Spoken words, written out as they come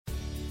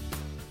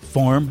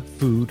Farm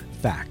Food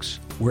Facts,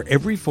 where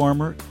every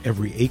farmer,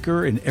 every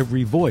acre, and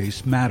every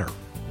voice matter.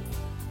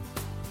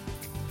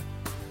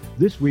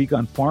 This week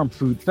on Farm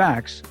Food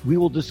Facts, we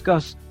will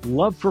discuss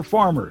love for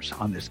farmers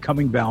on this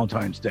coming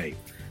Valentine's Day.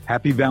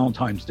 Happy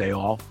Valentine's Day,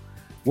 all.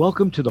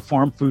 Welcome to the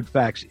Farm Food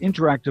Facts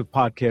interactive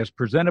podcast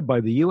presented by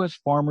the U.S.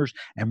 Farmers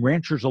and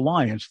Ranchers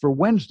Alliance for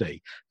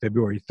Wednesday,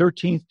 February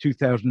 13th,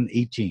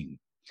 2018.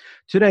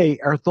 Today,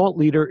 our thought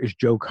leader is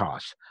Joe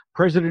Koss,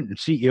 President and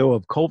CEO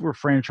of Culver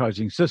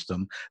Franchising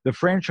System, the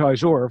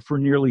franchisor for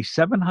nearly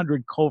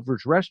 700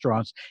 Culver's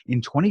restaurants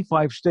in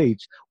 25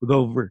 states with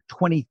over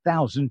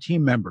 20,000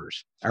 team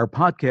members. Our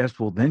podcast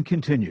will then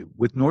continue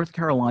with North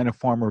Carolina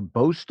farmer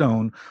Bo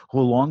Stone, who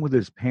along with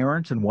his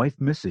parents and wife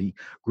Missy,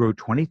 grow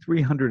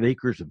 2,300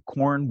 acres of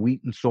corn,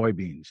 wheat, and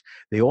soybeans.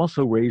 They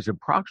also raise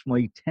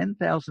approximately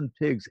 10,000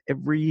 pigs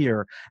every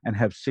year and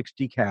have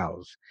 60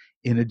 cows.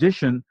 In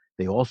addition,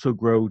 they also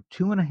grow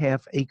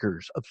 2.5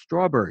 acres of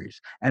strawberries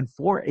and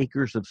 4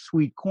 acres of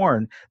sweet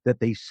corn that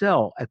they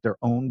sell at their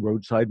own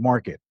roadside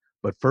market.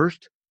 But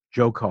first,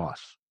 Joe Koss.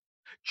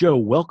 Joe,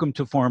 welcome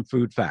to Farm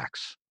Food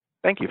Facts.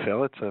 Thank you,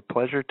 Phil. It's a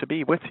pleasure to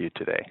be with you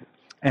today.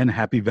 And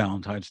happy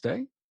Valentine's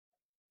Day.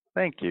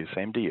 Thank you.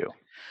 Same to you.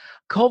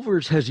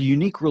 Culver's has a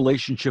unique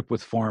relationship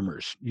with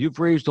farmers. You've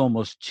raised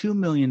almost $2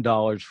 million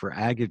for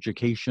ag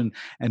education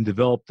and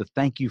developed the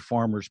Thank You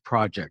Farmers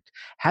Project.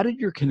 How did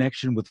your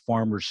connection with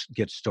farmers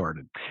get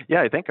started?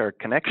 Yeah, I think our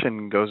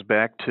connection goes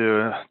back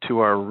to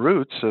our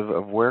roots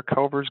of where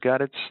Culver's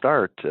got its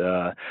start.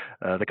 The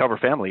Culver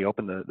family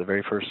opened the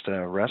very first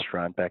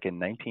restaurant back in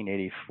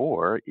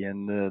 1984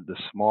 in the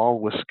small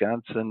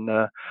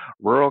Wisconsin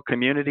rural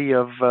community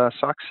of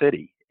Sauk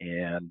City.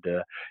 And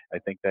I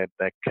think that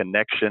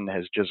connection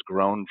has just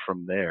grown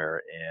from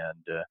there.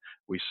 And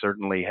we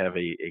certainly have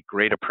a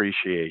great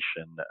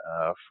appreciation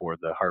for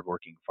the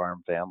hardworking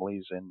farm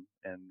families. And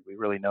we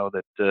really know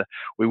that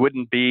we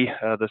wouldn't be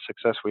the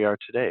success we are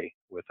today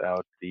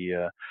without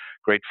the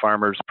great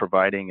farmers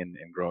providing and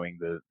growing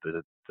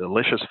the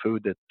delicious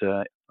food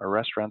that our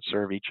restaurants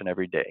serve each and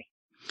every day.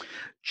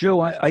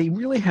 Joe, I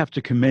really have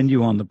to commend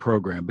you on the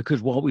program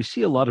because while we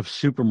see a lot of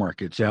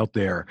supermarkets out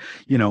there,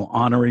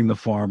 honoring the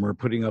farmer,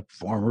 putting up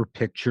farmer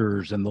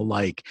pictures and the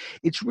like,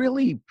 it's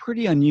really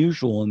pretty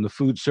unusual in the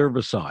food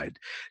service side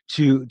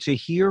to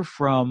hear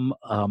from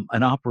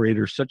an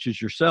operator such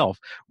as yourself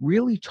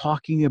really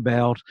talking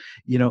about,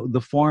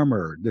 the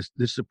farmer,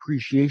 this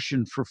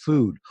appreciation for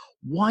food.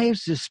 Why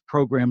is this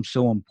program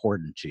so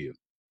important to you?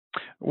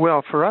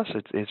 Well, for us,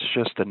 it's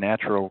just a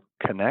natural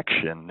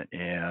connection,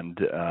 and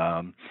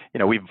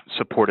we've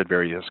supported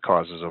various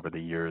causes over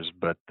the years,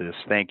 but this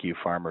Thank You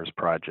Farmers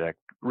Project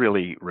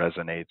really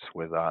resonates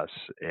with us.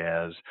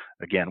 As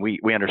again, we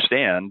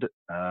understand,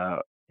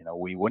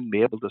 we wouldn't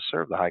be able to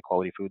serve the high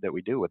quality food that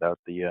we do without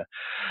the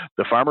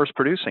farmers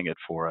producing it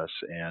for us.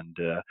 And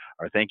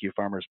our Thank You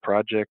Farmers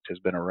Project has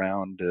been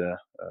around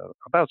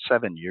about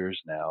 7 years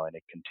now, and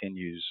it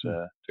continues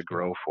to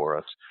grow for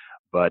us.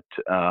 But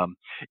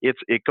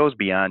it goes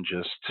beyond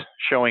just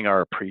showing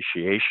our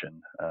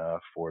appreciation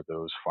for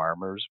those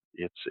farmers.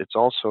 It's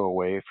also a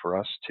way for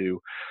us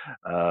to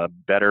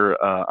better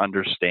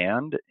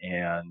understand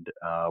and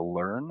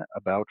learn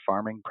about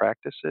farming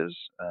practices,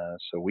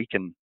 so we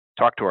can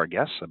talk to our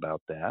guests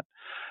about that.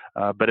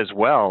 But as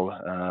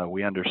well,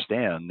 we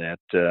understand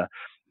that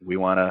we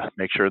want to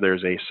make sure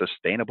there's a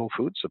sustainable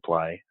food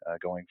supply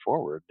going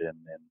forward, and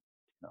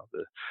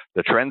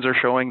the trends are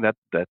showing that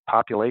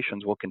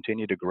populations will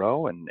continue to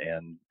grow, and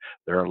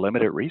there are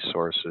limited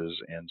resources.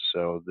 And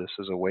so this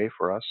is a way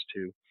for us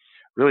to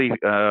really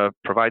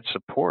provide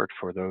support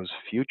for those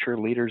future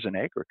leaders in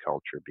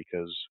agriculture,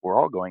 because we're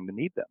all going to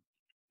need them.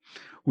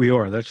 We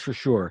are, that's for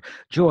sure.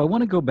 Joe, I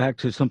want to go back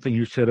to something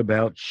you said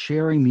about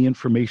sharing the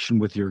information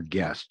with your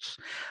guests.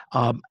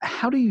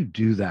 How do you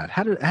do that?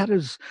 How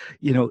does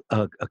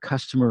a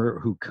customer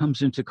who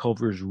comes into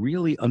Culver's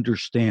really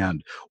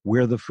understand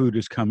where the food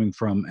is coming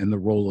from and the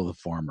role of the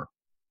farmer?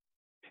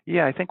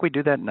 Yeah, I think we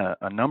do that in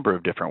a number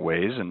of different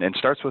ways, and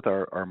starts with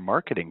our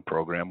marketing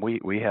program.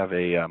 We have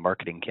a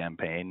marketing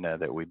campaign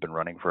that we've been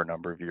running for a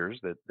number of years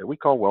that we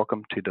call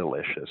Welcome to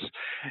Delicious.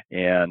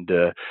 And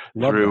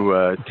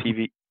through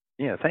TV,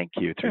 yeah, thank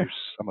you. Through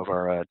some of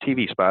our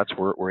TV spots,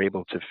 we're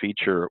able to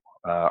feature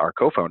our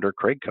co-founder,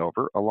 Craig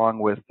Culver, along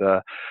with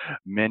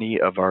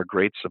many of our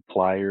great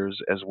suppliers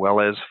as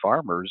well as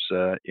farmers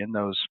in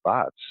those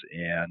spots.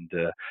 And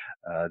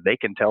they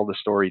can tell the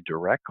story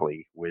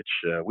directly, which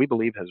we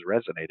believe has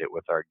resonated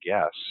with our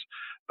guests.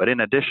 But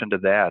in addition to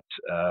that,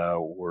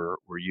 we're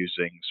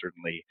using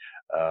certainly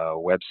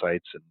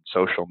websites and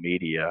social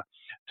media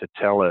to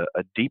tell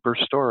a deeper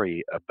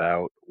story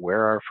about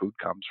where our food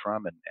comes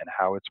from and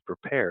how it's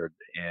prepared.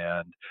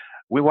 And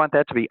we want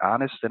that to be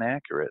honest and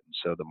accurate. And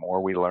so the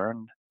more we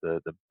learn, the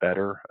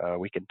better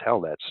we can tell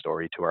that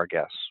story to our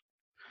guests.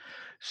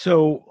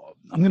 So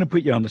I'm going to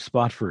put you on the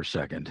spot for a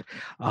second.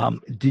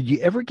 Did you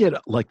ever get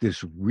like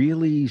this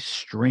really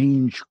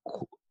strange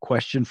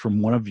question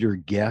from one of your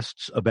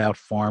guests about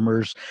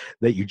farmers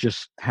that you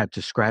just had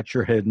to scratch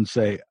your head and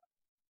say,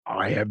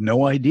 I have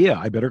no idea.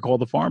 I better call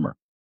the farmer.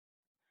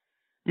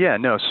 Yeah,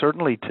 no,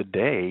 certainly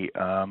today,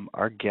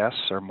 our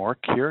guests are more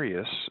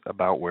curious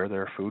about where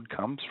their food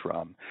comes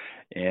from,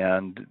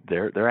 and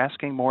they're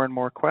asking more and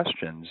more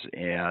questions.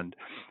 And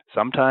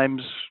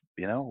sometimes,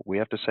 we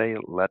have to say,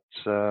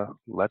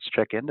 let's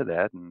check into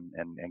that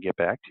and get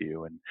back to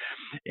you.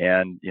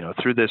 And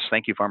through this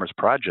Thank You Farmers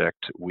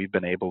project, we've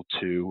been able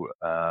to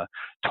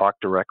talk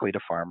directly to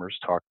farmers,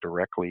 talk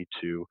directly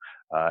to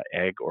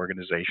ag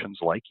organizations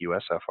like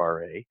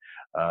USFRA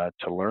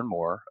to learn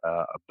more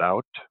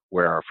about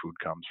where our food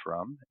comes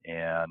from,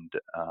 and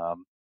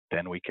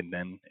then we can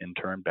then in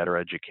turn better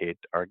educate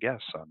our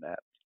guests on that.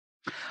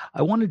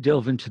 I want to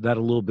delve into that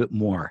a little bit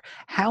more.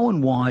 How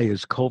and why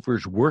is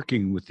Culver's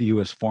working with the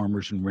U.S.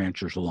 Farmers and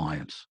Ranchers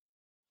Alliance?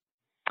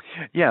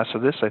 Yeah, so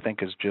this I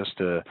think is just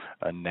a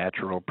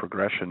natural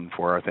progression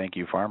for our Thank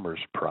You Farmers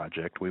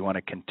project. We want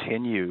to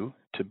continue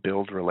to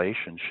build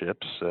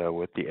relationships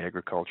with the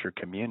agriculture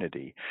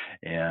community,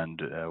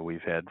 and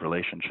we've had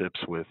relationships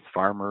with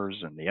farmers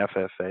and the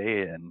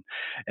FFA,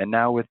 and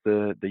now with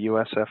the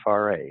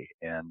USFRA,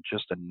 and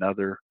just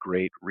another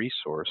great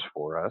resource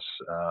for us,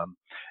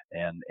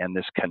 and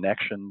this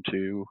connection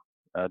to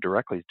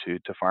directly to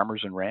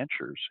farmers and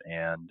ranchers.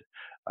 And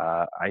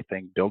I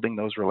think building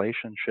those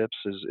relationships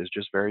is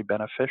just very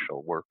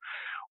beneficial. We're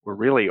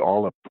really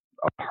all a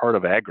part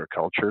of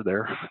agriculture.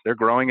 They're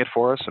growing it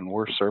for us, and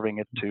we're serving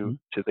it to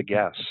the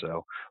guests.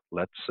 So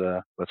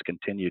let's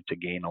continue to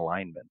gain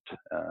alignment,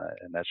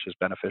 and that's just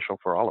beneficial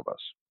for all of us.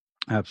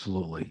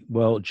 Absolutely.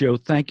 Well, Joe,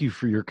 thank you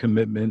for your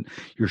commitment,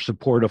 your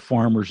support of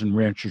farmers and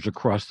ranchers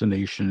across the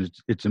nation.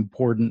 It's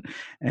important.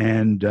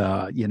 And,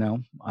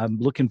 I'm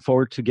looking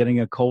forward to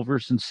getting a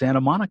Culver's in Santa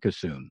Monica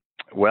soon.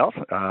 Well,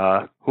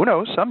 who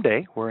knows?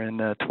 Someday we're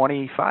in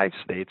 25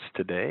 states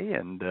today,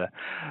 and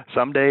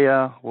someday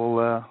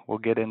we'll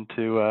get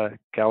into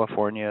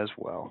California as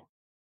well.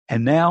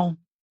 And now,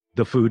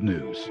 the food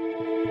news.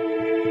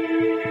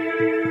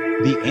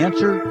 The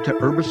answer to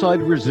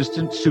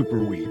herbicide-resistant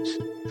superweeds.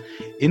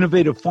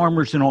 Innovative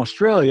farmers in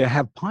Australia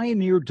have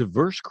pioneered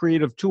diverse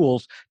creative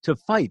tools to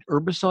fight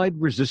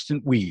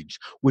herbicide-resistant weeds,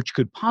 which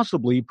could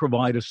possibly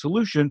provide a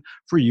solution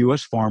for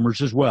U.S. farmers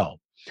as well.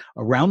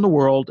 Around the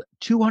world,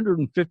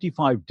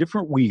 255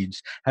 different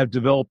weeds have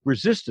developed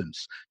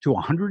resistance to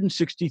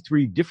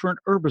 163 different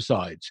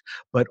herbicides,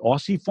 but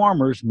Aussie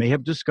farmers may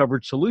have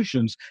discovered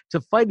solutions to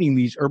fighting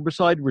these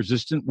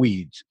herbicide-resistant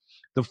weeds.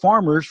 The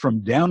farmers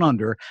from Down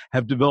Under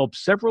have developed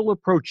several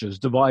approaches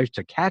devised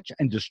to catch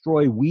and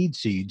destroy weed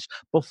seeds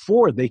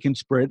before they can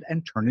spread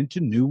and turn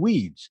into new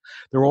weeds.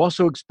 They're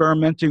also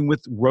experimenting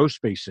with row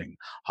spacing,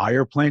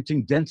 higher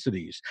planting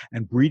densities,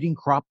 and breeding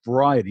crop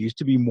varieties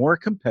to be more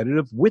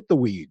competitive with the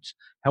weeds.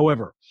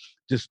 However,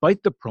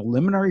 despite the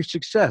preliminary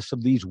success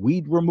of these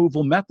weed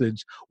removal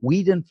methods,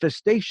 weed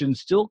infestation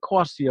still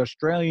costs the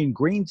Australian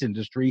grains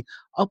industry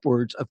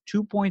upwards of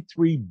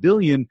 $2.3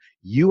 billion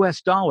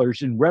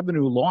in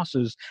revenue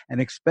losses and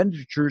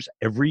expenditures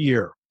every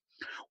year.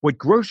 What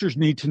grocers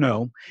need to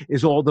know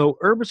is although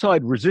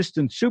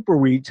herbicide-resistant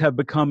superweeds have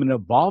become an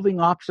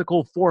evolving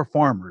obstacle for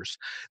farmers,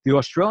 the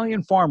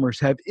Australian farmers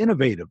have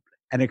innovated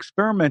and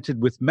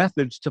experimented with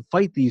methods to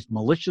fight these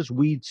malicious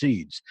weed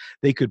seeds.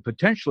 They could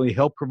potentially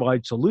help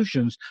provide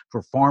solutions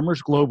for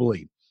farmers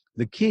globally.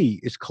 The key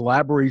is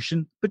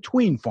collaboration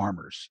between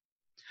farmers.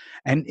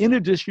 And in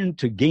addition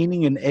to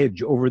gaining an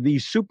edge over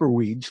these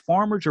superweeds,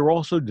 farmers are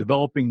also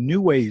developing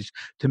new ways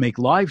to make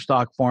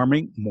livestock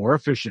farming more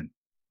efficient.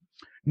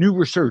 New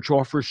research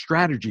offers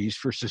strategies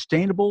for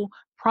sustainable,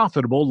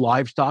 profitable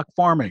livestock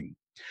farming.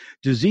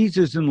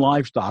 Diseases in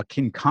livestock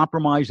can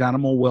compromise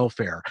animal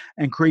welfare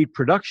and create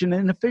production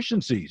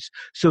inefficiencies.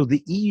 So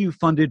the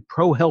EU-funded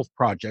ProHealth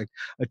project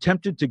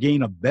attempted to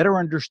gain a better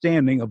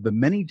understanding of the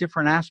many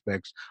different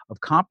aspects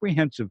of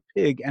comprehensive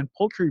pig and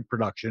poultry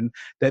production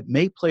that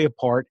may play a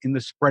part in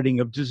the spreading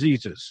of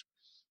diseases.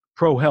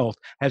 ProHealth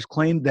has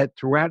claimed that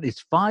throughout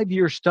its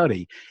 5-year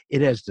study,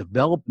 it has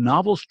developed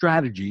novel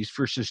strategies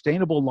for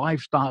sustainable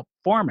livestock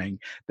farming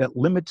that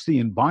limits the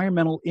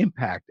environmental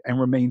impact and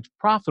remains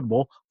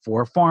profitable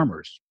for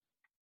farmers.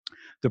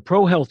 The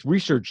ProHealth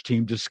research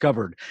team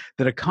discovered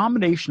that a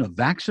combination of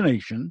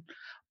vaccination,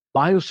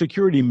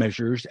 biosecurity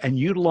measures, and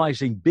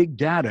utilizing big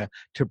data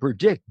to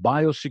predict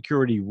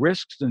biosecurity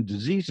risks and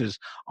diseases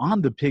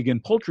on the pig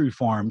and poultry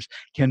farms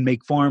can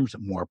make farms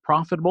more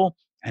profitable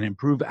and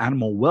improve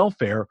animal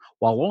welfare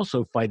while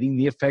also fighting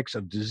the effects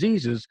of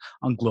diseases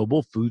on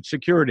global food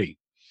security.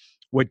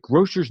 What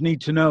grocers need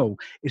to know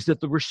is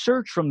that the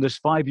research from this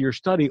 5-year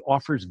study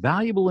offers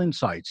valuable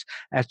insights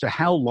as to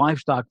how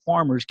livestock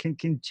farmers can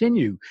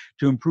continue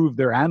to improve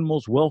their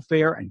animals'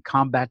 welfare and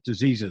combat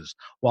diseases,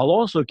 while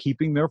also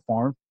keeping their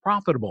farm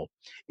profitable.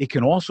 It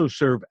can also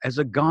serve as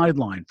a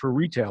guideline for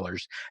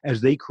retailers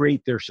as they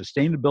create their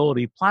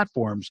sustainability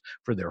platforms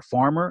for their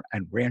farmer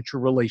and rancher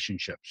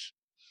relationships.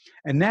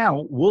 And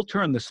now we'll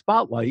turn the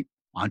spotlight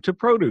onto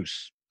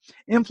produce.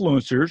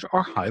 Influencers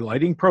are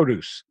highlighting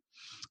produce.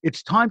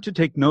 It's time to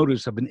take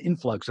notice of an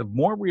influx of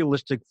more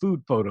realistic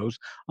food photos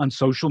on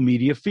social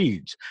media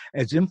feeds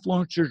as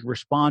influencers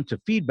respond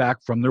to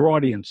feedback from their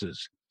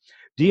audiences.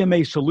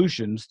 DMA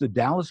Solutions, the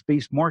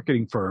Dallas-based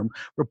marketing firm,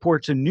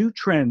 reports a new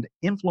trend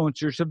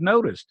influencers have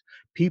noticed.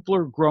 People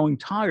are growing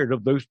tired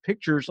of those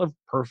pictures of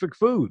perfect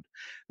food.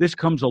 This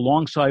comes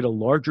alongside a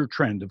larger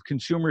trend of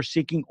consumers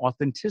seeking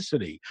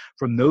authenticity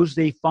from those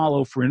they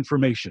follow for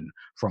information,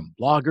 from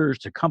bloggers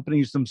to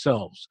companies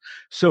themselves.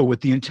 So, with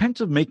the intent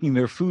of making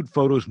their food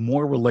photos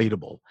more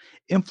relatable,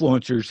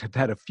 influencers have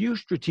had a few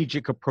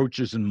strategic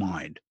approaches in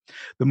mind.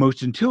 The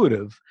most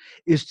intuitive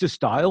is to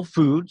style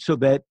food so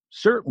that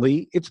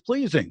certainly it's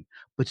pleasing,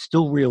 but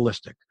still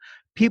realistic.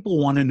 People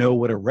want to know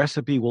what a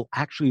recipe will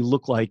actually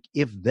look like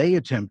if they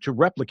attempt to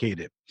replicate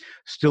it.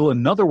 Still,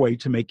 another way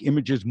to make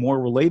images more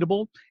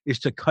relatable is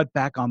to cut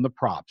back on the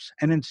props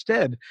and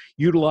instead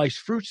utilize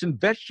fruits and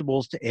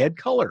vegetables to add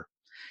color.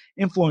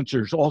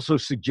 Influencers also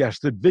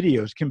suggest that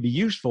videos can be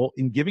useful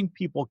in giving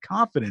people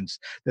confidence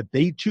that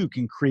they too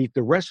can create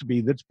the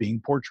recipe that's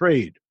being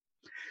portrayed.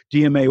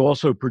 DMA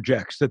also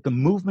projects that the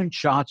movement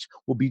shots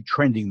will be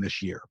trending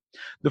this year.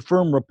 The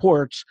firm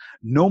reports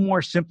no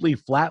more simply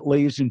flat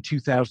lays in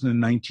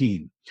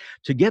 2019.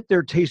 To get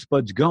their taste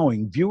buds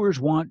going,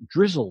 viewers want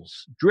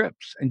drizzles,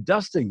 drips, and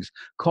dustings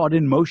caught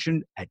in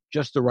motion at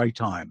just the right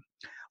time.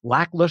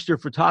 Lackluster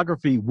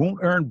photography won't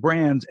earn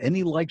brands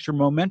any likes or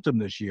momentum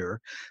this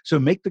year, so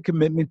make the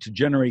commitment to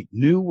generate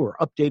new or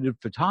updated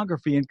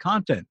photography and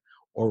content,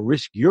 or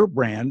risk your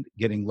brand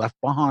getting left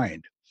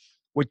behind.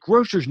 What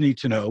grocers need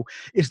to know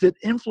is that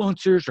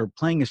influencers are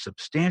playing a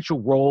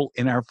substantial role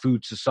in our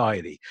food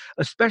society,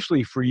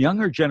 especially for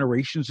younger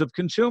generations of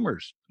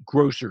consumers.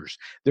 Grocers,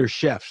 their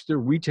chefs, their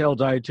retail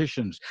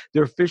dietitians,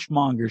 their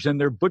fishmongers, and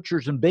their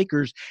butchers and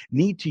bakers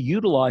need to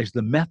utilize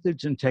the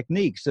methods and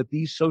techniques that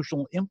these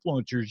social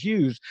influencers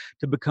use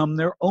to become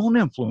their own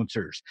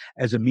influencers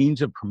as a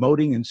means of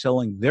promoting and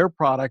selling their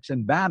products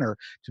and banner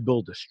to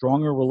build a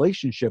stronger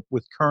relationship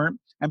with current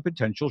and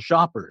potential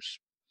shoppers.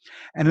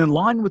 And in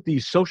line with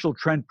these social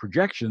trend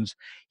projections,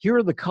 here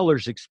are the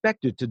colors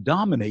expected to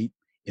dominate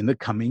in the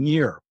coming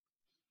year.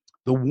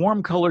 The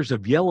warm colors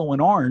of yellow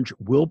and orange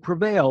will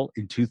prevail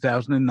in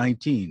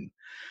 2019.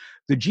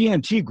 The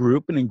GNT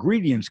Group, an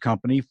ingredients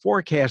company,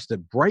 forecasts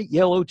that bright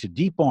yellow to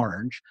deep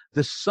orange,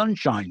 the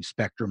sunshine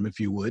spectrum,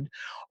 if you would,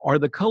 are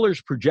the colors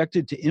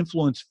projected to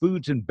influence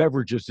foods and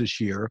beverages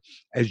this year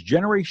as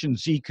Generation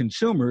Z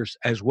consumers,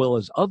 as well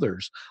as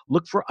others,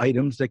 look for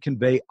items that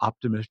convey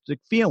optimistic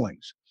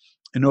feelings.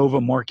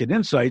 Innova Market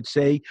Insights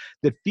say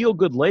that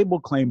feel-good label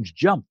claims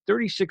jumped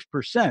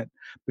 36%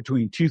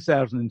 between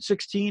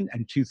 2016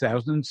 and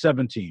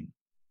 2017.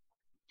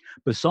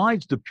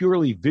 Besides the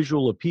purely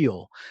visual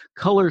appeal,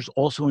 colors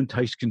also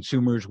entice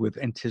consumers with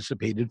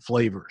anticipated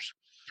flavors.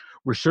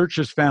 Research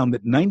has found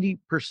that 90%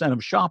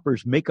 of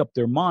shoppers make up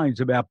their minds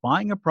about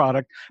buying a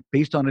product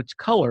based on its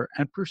color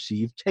and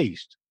perceived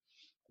taste.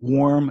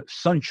 Warm,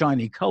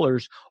 sunshiny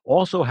colors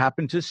also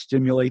happen to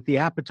stimulate the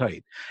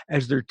appetite,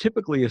 as they're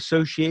typically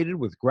associated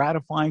with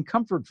gratifying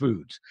comfort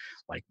foods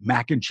like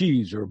mac and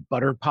cheese or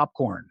buttered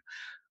popcorn.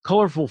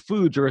 Colorful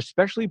foods are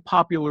especially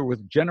popular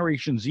with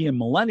Generation Z and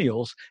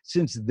millennials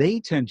since they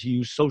tend to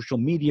use social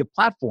media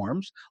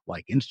platforms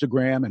like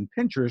Instagram and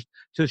Pinterest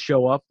to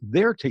show off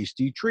their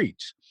tasty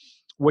treats.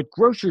 What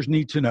grocers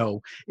need to know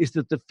is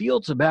that the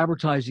fields of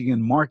advertising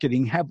and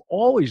marketing have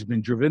always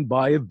been driven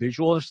by a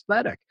visual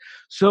aesthetic.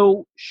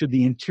 So should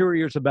the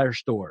interiors of our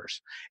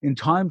stores. In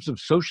times of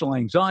social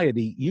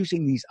anxiety,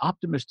 using these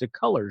optimistic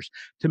colors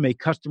to make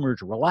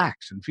customers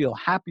relax and feel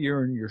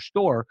happier in your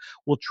store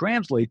will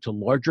translate to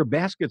larger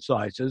basket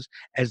sizes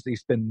as they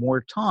spend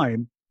more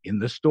time in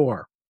the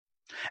store.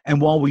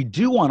 And while we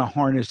do want to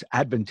harness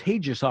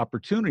advantageous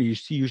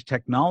opportunities to use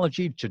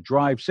technology to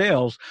drive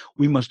sales,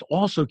 we must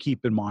also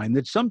keep in mind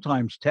that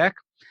sometimes tech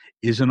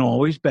isn't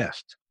always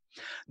best.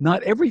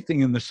 Not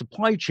everything in the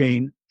supply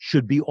chain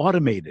should be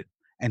automated,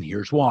 and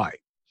here's why.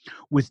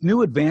 With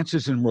new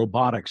advances in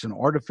robotics and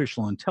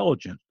artificial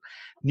intelligence,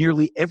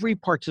 nearly every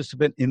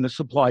participant in the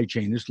supply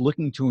chain is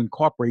looking to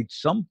incorporate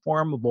some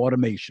form of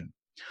automation.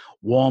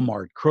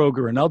 Walmart,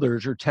 Kroger, and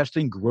others are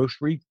testing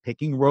grocery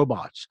picking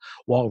robots,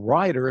 while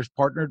Ryder has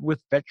partnered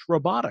with Fetch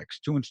Robotics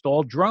to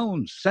install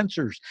drones,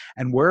 sensors,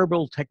 and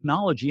wearable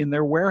technology in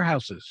their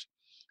warehouses.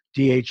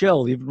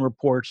 DHL even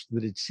reports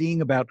that it's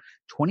seeing about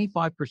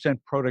 25%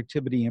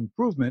 productivity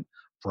improvement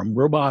from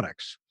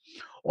robotics.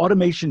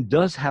 Automation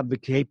does have the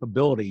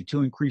capability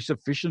to increase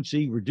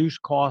efficiency, reduce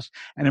costs,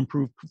 and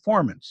improve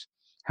performance.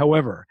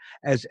 However,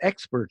 as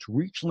experts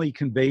recently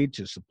conveyed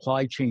to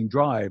Supply Chain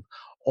Drive,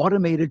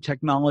 automated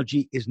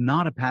technology is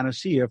not a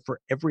panacea for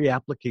every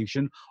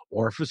application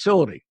or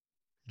facility.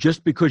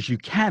 Just because you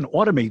can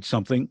automate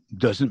something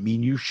doesn't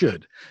mean you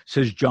should,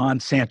 says John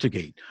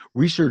Santagate,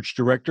 Research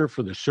Director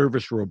for the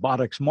Service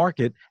Robotics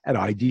Market at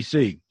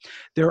IDC.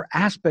 There are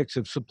aspects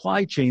of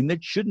supply chain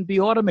that shouldn't be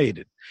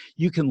automated.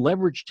 You can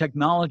leverage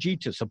technology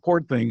to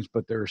support things,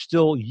 but there are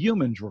still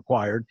humans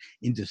required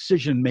in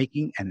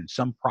decision-making and in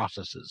some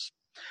processes.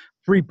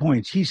 3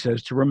 points, he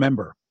says, to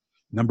remember.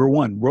 Number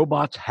one,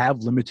 robots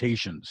have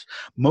limitations.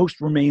 Most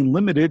remain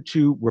limited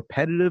to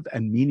repetitive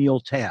and menial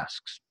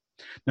tasks.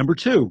 Number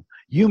two,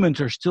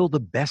 humans are still the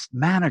best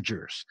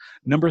managers.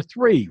 Number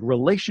three,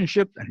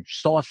 relationships and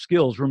soft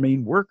skills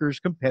remain workers'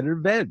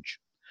 competitive edge.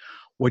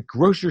 What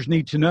grocers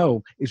need to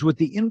know is with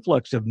the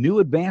influx of new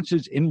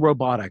advances in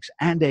robotics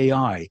and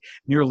AI,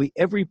 nearly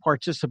every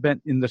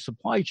participant in the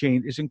supply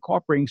chain is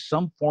incorporating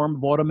some form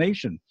of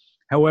automation.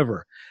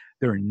 However,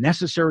 there are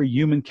necessary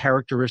human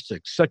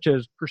characteristics such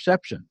as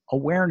perception,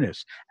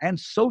 awareness, and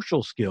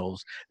social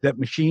skills that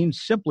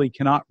machines simply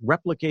cannot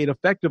replicate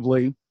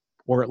effectively,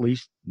 or at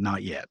least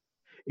not yet.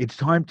 It's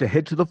time to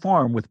head to the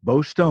farm with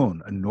Bo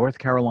Stone, a North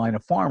Carolina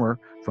farmer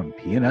from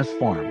P&S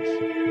Farms.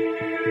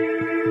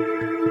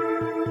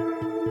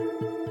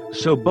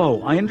 So,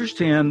 Bo, I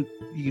understand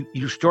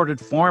you started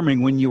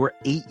farming when you were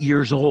 8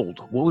 years old.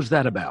 What was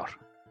that about?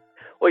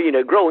 Well,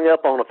 growing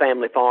up on a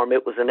family farm,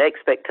 it was an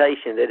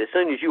expectation that as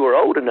soon as you were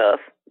old enough,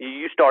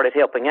 you started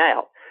helping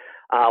out.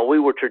 We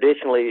were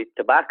traditionally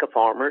tobacco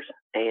farmers,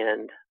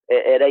 and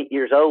at 8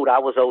 years old, I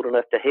was old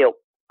enough to help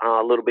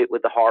a little bit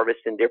with the harvest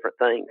and different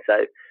things.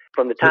 So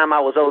from the time I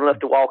was old enough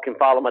to walk and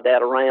follow my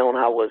dad around,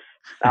 I was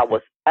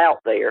out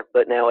there.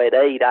 But now at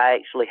 8, I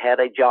actually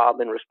had a job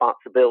and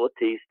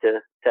responsibilities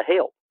to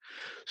help.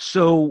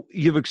 So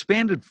you've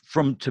expanded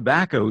from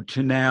tobacco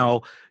to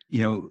now,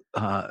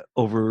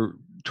 over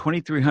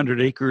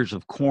 2,300 acres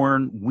of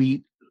corn,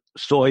 wheat,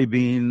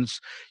 soybeans.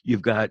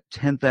 You've got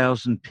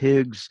 10,000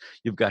 pigs.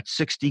 You've got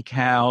 60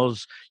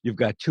 cows. You've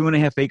got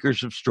 2.5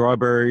 acres of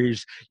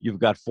strawberries. You've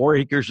got 4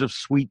 acres of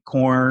sweet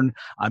corn.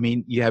 I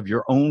mean, you have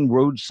your own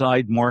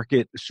roadside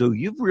market. So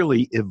you've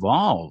really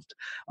evolved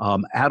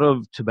out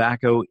of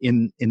tobacco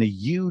in a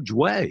huge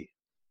way.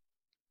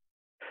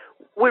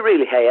 We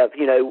really have.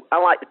 I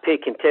like to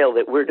pick and tell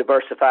that we're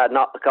diversified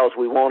not because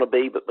we want to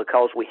be, but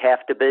because we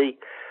have to be.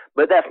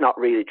 But that's not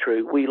really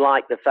true. We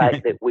like the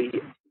fact that we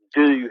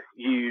do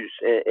use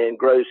and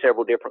grow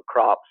several different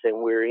crops,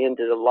 and we're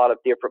into a lot of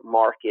different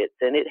markets,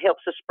 and it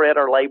helps us spread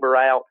our labor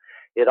out.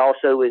 It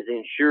also is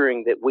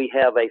ensuring that we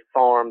have a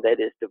farm that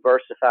is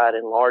diversified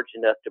and large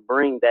enough to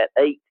bring that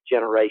 8th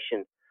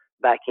generation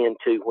back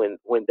into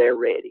when they're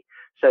ready.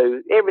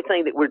 So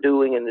everything that we're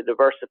doing and the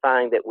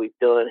diversifying that we've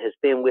done has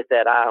been with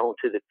that eye on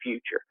to the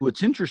future.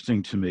 What's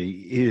interesting to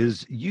me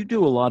is you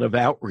do a lot of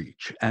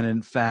outreach, and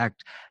in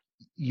fact,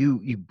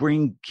 you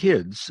bring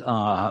kids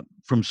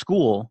from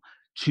school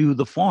to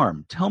the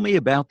farm. Tell me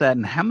about that,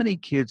 and how many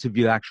kids have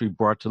you actually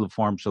brought to the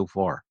farm so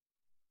far?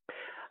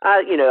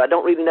 I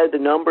don't really know the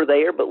number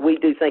there, but we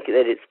do think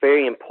that it's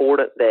very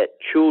important that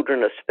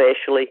children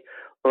especially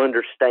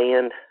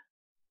understand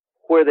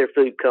where their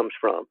food comes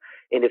from.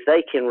 And if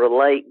they can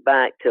relate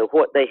back to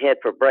what they had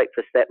for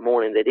breakfast that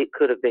morning, that it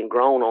could have been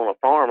grown on a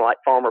farm like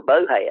Farmer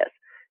Bo has,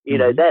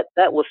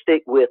 that will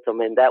stick with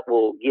them, and that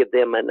will give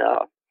them a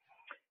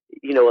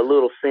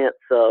little sense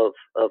of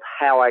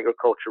how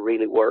agriculture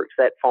really works.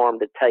 That farm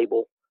to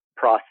table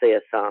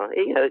process,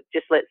 it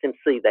just lets them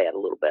see that a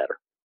little better.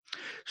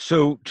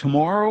 So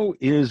tomorrow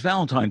is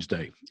Valentine's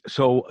Day.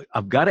 So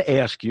I've got to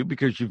ask you,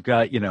 because you've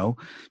got,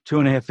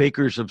 2.5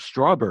 acres of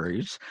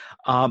strawberries.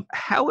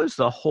 How is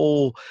the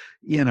whole,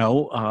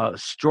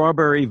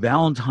 strawberry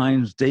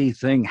Valentine's Day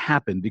thing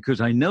happen?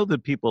 Because I know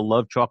that people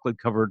love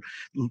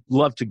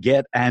love to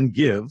get and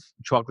give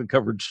chocolate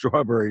covered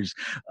strawberries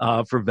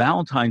for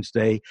Valentine's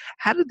Day.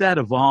 How did that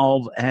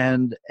evolve?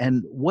 And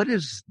what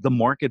is the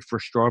market for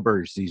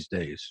strawberries these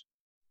days?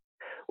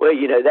 Well,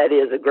 that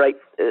is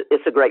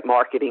it's a great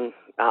marketing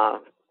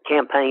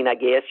campaign, I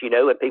guess,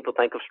 and people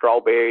think of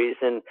strawberries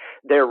and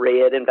they're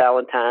red and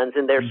Valentine's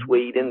and they're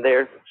sweet and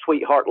their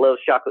sweetheart loves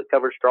chocolate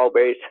covered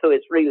strawberries. So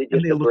it's really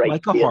just a great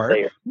like a heart.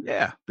 There.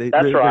 Yeah.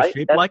 That's right. They're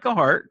shaped like a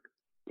heart.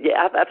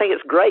 Yeah, I think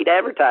it's great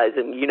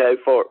advertising,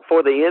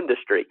 for the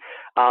industry.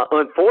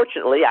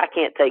 Unfortunately, I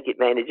can't take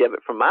advantage of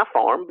it from my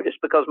farm just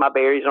because my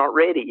berries aren't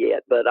ready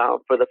yet. But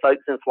for the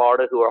folks in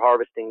Florida who are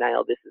harvesting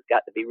now, this has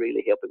got to be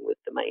really helping with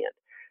demand.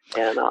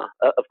 And,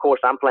 of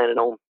course, I'm planning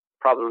on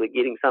probably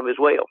getting some as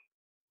well.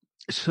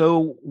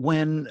 So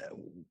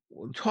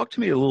talk to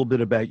me a little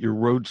bit about your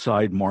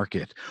roadside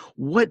market.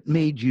 What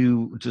made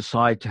you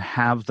decide to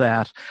have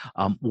that?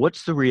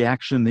 What's the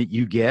reaction that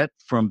you get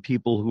from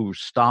people who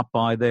stop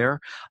by there?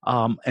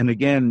 And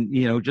again,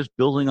 just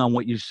building on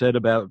what you said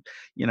about,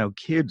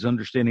 kids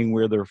understanding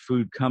where their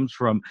food comes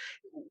from.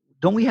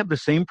 Don't we have the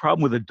same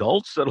problem with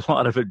adults, that a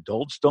lot of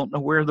adults don't know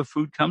where the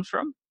food comes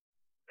from?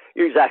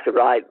 You're exactly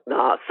right.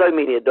 So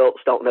many adults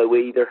don't know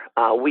either.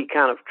 We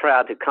kind of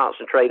try to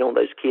concentrate on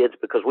those kids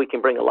because we can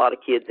bring a lot of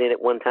kids in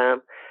at one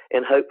time.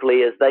 And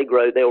hopefully as they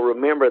grow, they'll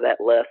remember that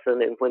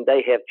lesson. And when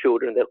they have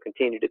children, they'll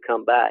continue to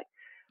come back.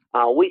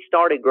 We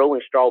started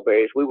growing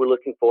strawberries. We were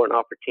looking for an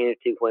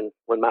opportunity when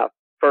my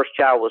first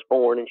child was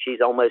born, and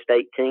she's almost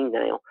 18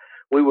 now.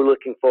 We were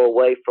looking for a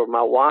way for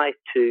my wife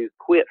to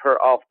quit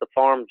her off the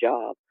farm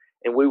job.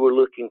 And we were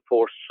looking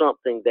for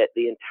something that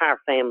the entire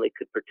family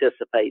could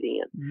participate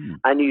in.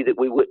 I knew that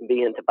we wouldn't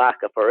be in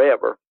tobacco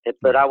forever,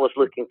 but I was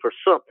looking for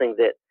something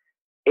that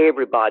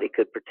everybody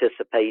could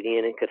participate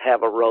in and could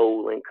have a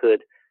role and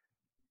could,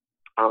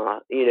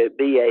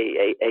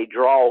 be a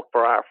draw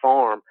for our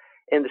farm.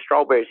 And the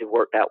strawberries have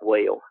worked out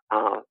well.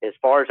 As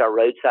far as our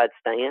roadside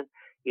stand,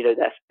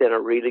 that's been a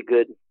really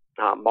good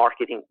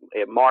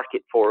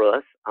market for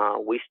us.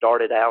 We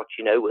started out,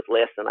 with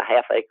less than a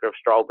half acre of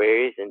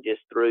strawberries, and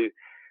just through,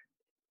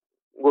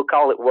 we'll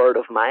call it word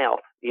of mouth,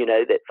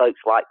 that folks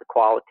like the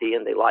quality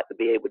and they like to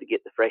be able to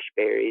get the fresh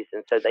berries.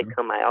 And so they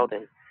come out,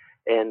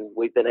 and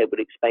we've been able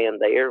to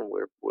expand there, and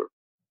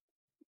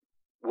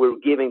we're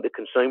giving the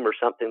consumer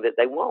something that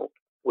they want,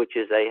 which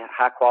is a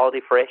high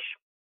quality fresh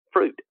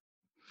fruit.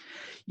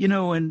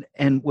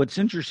 And what's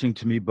interesting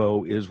to me,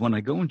 Bo, is when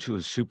I go into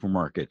a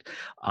supermarket,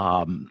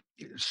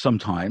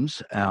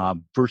 sometimes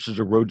versus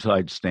a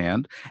roadside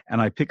stand,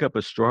 and I pick up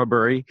a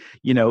strawberry,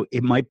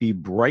 it might be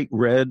bright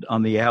red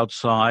on the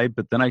outside,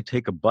 but then I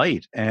take a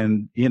bite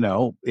and,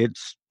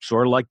 it's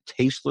sort of like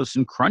tasteless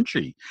and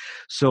crunchy.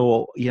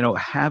 So,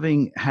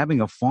 having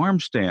a farm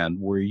stand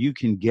where you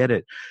can get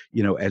it,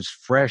 as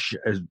fresh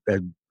as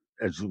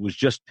it was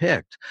just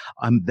picked,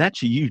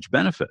 that's a huge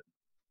benefit.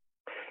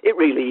 It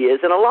really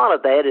is. And a lot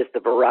of that is the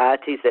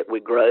varieties that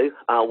we grow.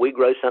 We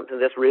grow something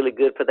that's really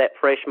good for that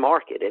fresh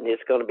market, and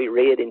it's going to be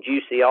red and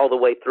juicy all the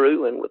way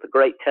through and with a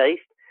great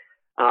taste.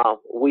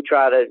 We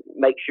try to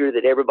make sure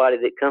that everybody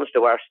that comes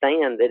to our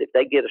stand, that if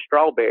they get a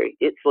strawberry,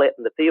 it slept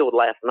in the field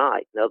last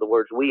night. In other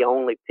words, we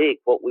only pick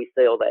what we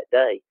sell that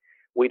day.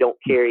 We don't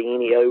carry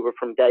any over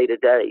from day to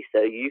day.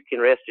 So you can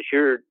rest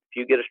assured, if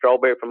you get a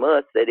strawberry from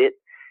us, that it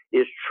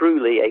is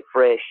truly a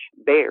fresh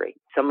berry.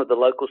 Some of the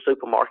local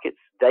supermarkets,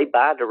 they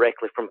buy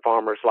directly from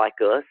farmers like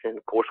us, and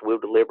of course we'll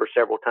deliver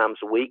several times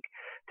a week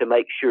to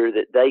make sure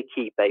that they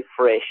keep a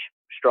fresh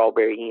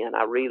strawberry in.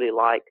 I really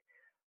like,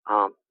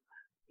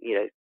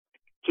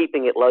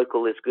 keeping it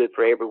local is good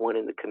for everyone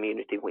in the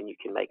community when you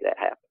can make that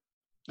happen.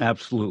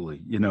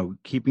 Absolutely.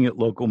 Keeping it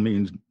local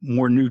means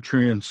more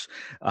nutrients,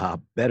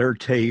 better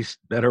taste,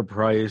 better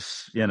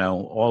price,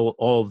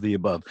 all of the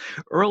above.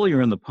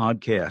 Earlier in the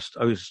podcast,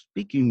 I was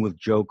speaking with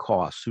Joe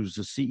Koss, who's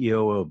the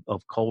CEO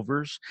of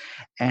Culver's,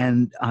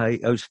 and I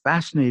was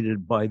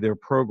fascinated by their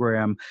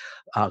program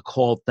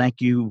called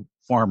Thank You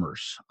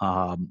Farmers,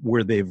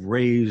 where they've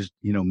raised,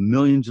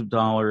 millions of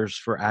dollars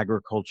for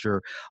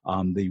agriculture.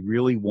 They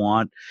really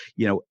want,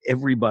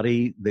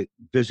 everybody that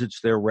visits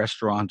their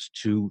restaurants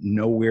to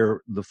know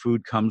where the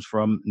food comes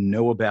from,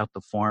 know about the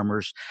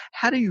farmers.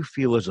 How do you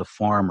feel as a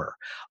farmer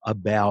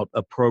about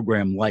a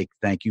program like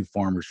Thank You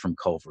Farmers from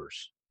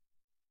Culver's?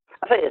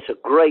 I think it's a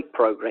great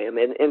program,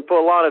 and for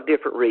a lot of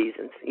different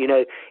reasons.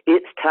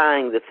 It's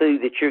tying the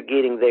food that you're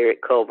getting there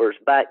at Culver's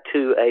back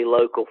to a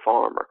local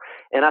farmer.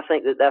 And I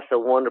think that that's a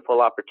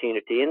wonderful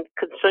opportunity. And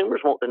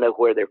consumers want to know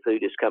where their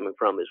food is coming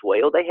from as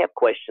well. They have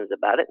questions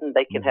about it, and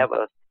they can have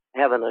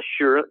an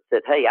assurance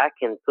that, hey, I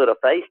can put a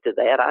face to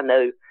that. I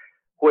know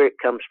where it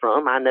comes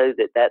from. I know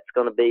that that's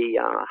going to be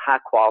high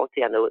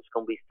quality. I know it's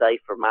going to be safe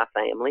for my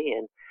family,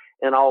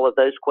 and all of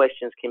those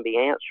questions can be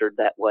answered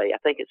that way. I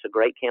think it's a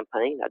great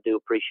campaign. I do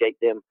appreciate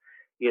them,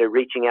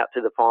 reaching out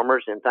to the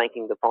farmers and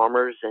thanking the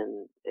farmers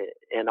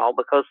and all,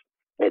 because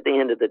at the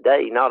end of the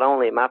day, not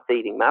only am I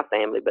feeding my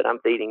family, but I'm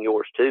feeding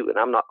yours too, and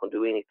I'm not going to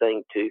do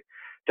anything to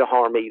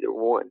harm either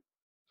one.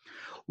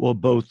 Well,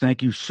 Bo,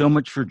 thank you so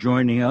much for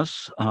joining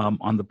us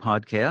on the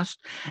podcast,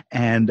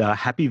 and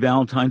happy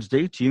Valentine's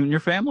Day to you and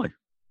your family.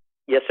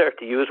 Yes, sir.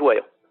 To you as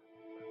well.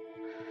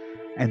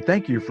 And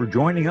thank you for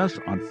joining us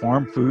on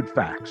Farm Food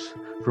Facts.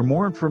 For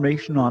more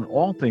information on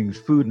all things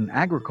food and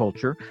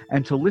agriculture,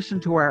 and to listen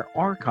to our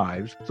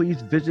archives,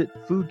 please visit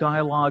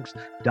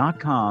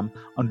fooddialogues.com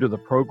under the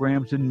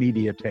Programs and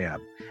Media tab.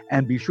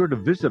 And be sure to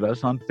visit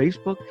us on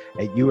Facebook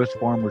at U.S.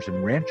 Farmers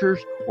and Ranchers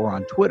or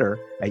on Twitter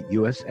at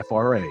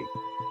USFRA.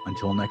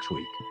 Until next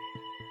week.